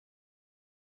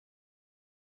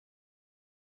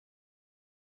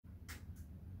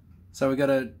So we got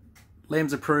a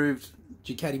Lams approved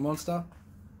Ducati Monster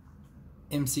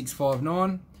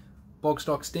M659 bog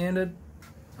stock standard.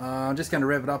 I'm just going to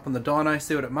rev it up on the dyno,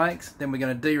 see what it makes. Then we're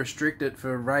going to de-restrict it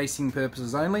for racing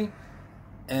purposes only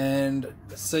and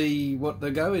see what the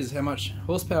go is, how much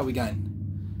horsepower we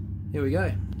gain. Here we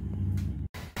go.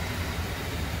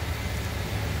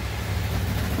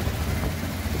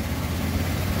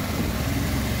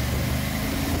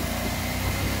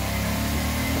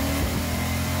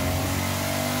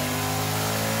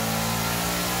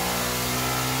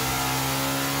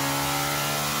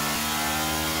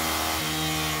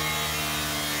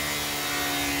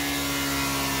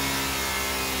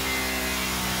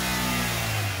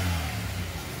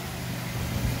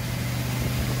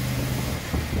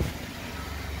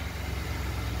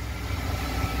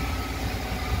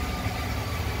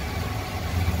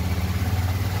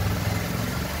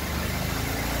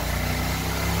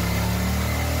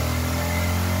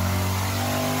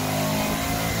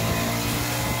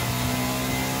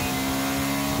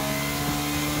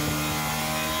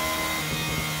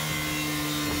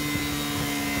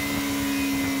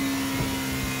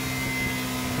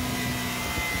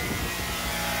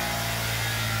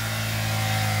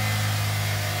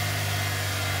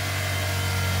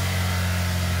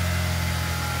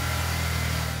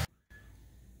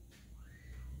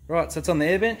 Right, so it's on the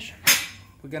air bench.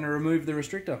 We're going to remove the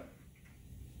restrictor,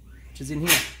 which is in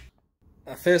here.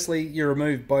 Firstly, you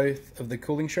remove both of the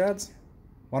cooling shrouds,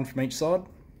 one from each side.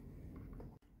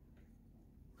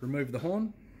 Remove the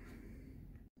horn.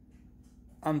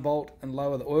 Unbolt and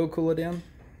lower the oil cooler down.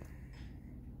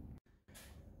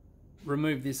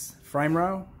 Remove this frame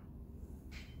rail.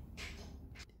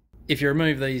 If you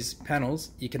remove these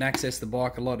panels, you can access the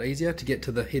bike a lot easier to get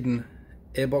to the hidden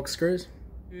airbox screws.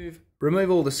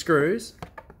 Remove all the screws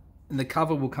and the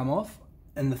cover will come off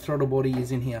and the throttle body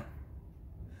is in here.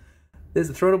 There's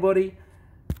the throttle body,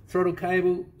 throttle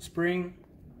cable, spring,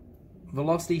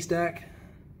 velocity stack.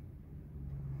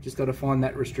 Just got to find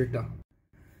that restrictor.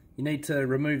 You need to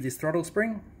remove this throttle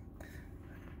spring,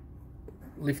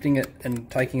 lifting it and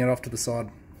taking it off to the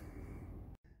side.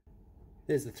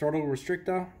 There's the throttle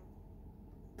restrictor,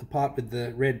 the part with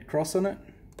the red cross on it.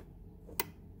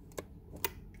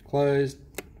 Closed.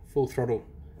 Full throttle.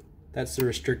 That's the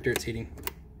restrictor it's hitting.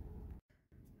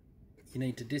 You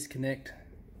need to disconnect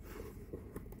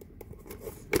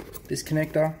this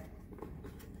connector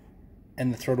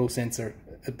and the throttle sensor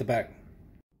at the back.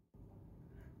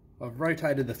 I've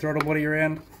rotated the throttle body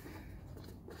around,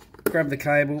 grab the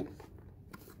cable,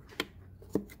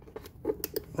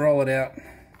 roll it out.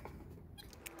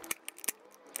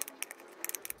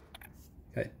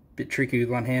 Okay, bit tricky with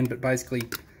one hand, but basically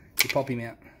you pop him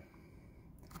out.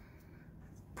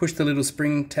 Push the little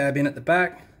spring tab in at the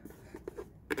back.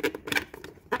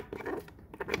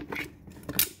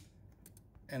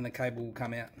 And the cable will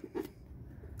come out.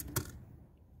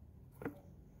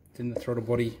 Then the throttle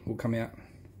body will come out.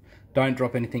 Don't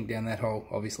drop anything down that hole,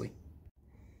 obviously.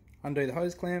 Undo the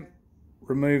hose clamp.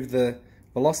 Remove the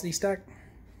velocity stack.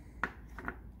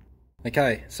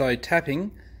 Okay, so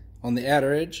tapping on the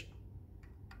outer edge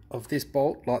of this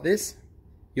bolt like this,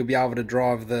 you'll be able to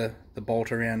drive the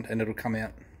bolt around and it'll come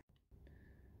out.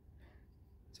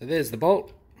 So there's the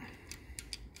bolt,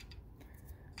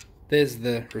 there's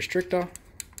the restrictor,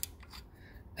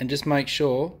 and just make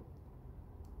sure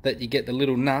that you get the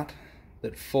little nut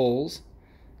that falls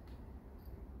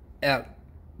out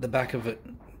the back of it,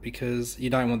 because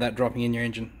you don't want that dropping in your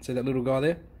engine. See that little guy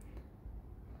there?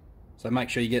 So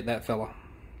make sure you get that fella.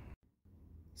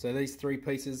 So these three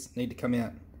pieces need to come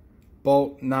out.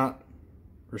 Bolt, nut,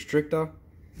 restrictor.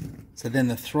 So then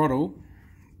the throttle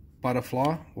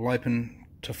butterfly will open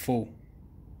to full.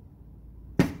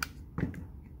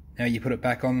 Now you put it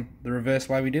back on the reverse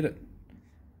way we did it.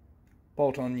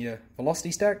 Bolt on your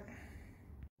velocity stack.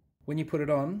 When you put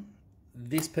it on,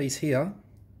 this piece here,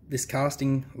 this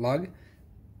casting lug,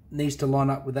 needs to line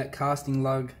up with that casting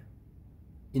lug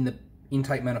in the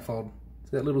intake manifold.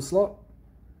 So that little slot,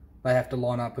 they have to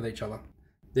line up with each other.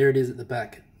 There it is at the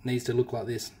back. It needs to look like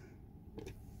this.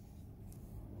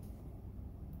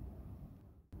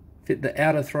 Fit the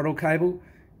outer throttle cable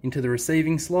into the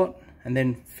receiving slot and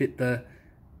then fit the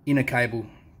inner cable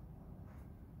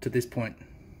to this point.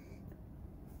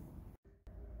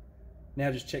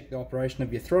 Now just check the operation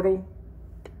of your throttle,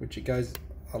 which it goes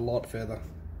a lot further.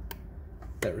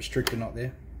 That restrictor not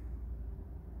there.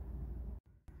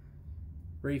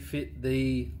 Refit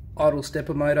the idle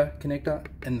stepper motor connector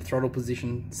and the throttle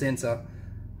position sensor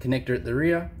connector at the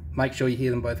rear. Make sure you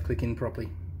hear them both click in properly.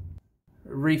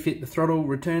 Refit the throttle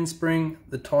return spring.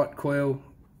 The tight coil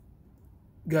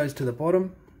goes to the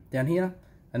bottom down here,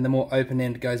 and the more open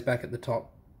end goes back at the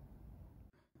top.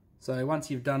 So once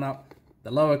you've done up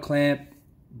the lower clamp,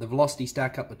 the velocity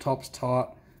stack up the top's tight,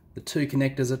 the two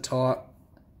connectors are tight,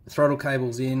 the throttle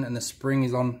cable's in and the spring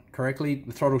is on correctly,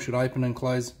 the throttle should open and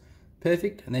close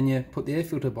perfect, and then you put the air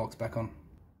filter box back on.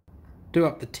 Do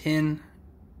up the 10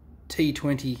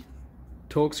 T20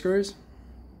 torque screws.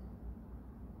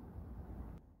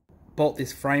 Bolt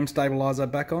this frame stabilizer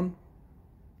back on.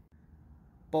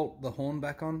 Bolt the horn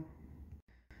back on.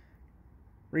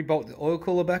 Rebolt the oil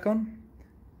cooler back on.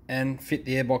 And fit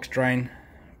the airbox drain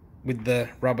with the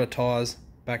rubber tyres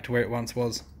back to where it once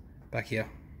was, back here.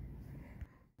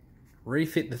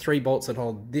 Refit the 3 bolts that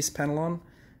hold this panel on,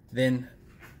 then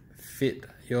fit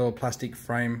your plastic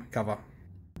frame cover.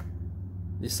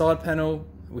 Your side panel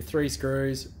with 3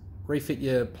 screws, refit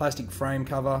your plastic frame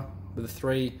cover with the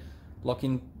 3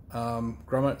 lock-in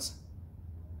grommets.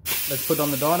 Let's put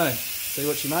on the dyno, see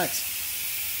what she makes.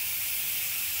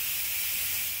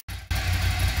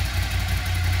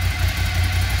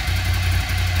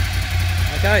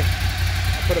 Okay,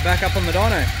 I'll put it back up on the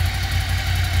dyno.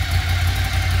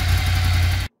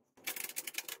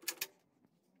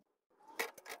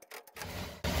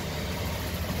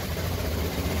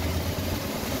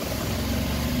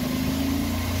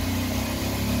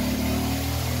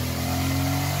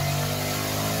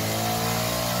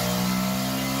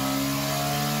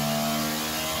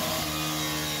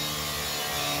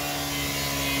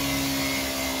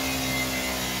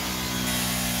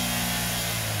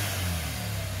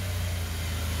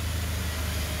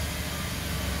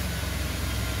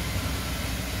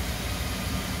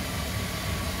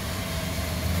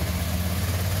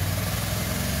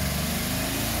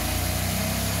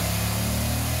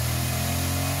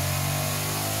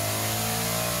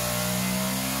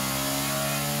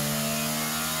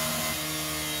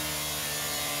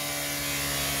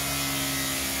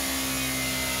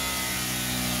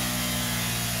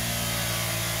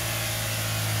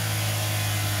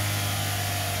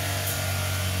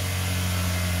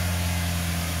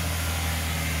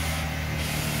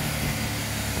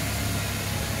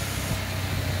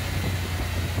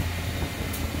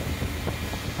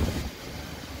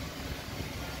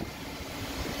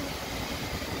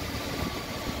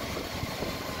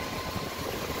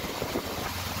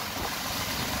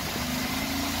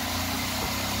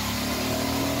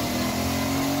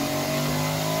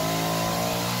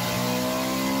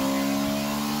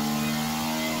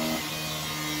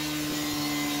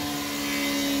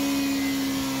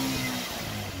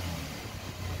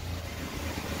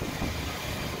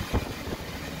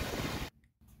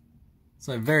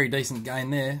 So very decent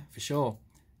gain there for sure.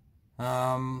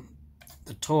 The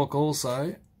torque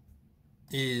also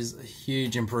is a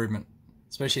huge improvement,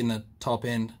 especially in the top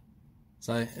end.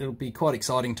 So it'll be quite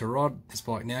exciting to ride this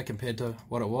bike now compared to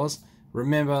what it was.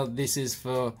 Remember, this is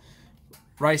for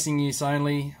racing use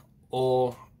only,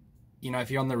 or you know,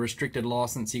 if you're on the restricted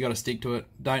license, you got to stick to it.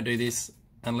 Don't do this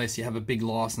unless you have a big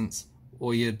license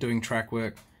or you're doing track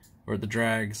work or at the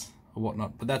drags or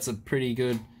whatnot. But that's a pretty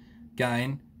good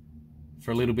gain for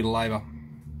a little bit of labour.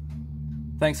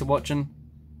 Thanks for watching.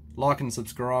 Like and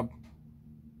subscribe.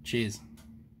 Cheers.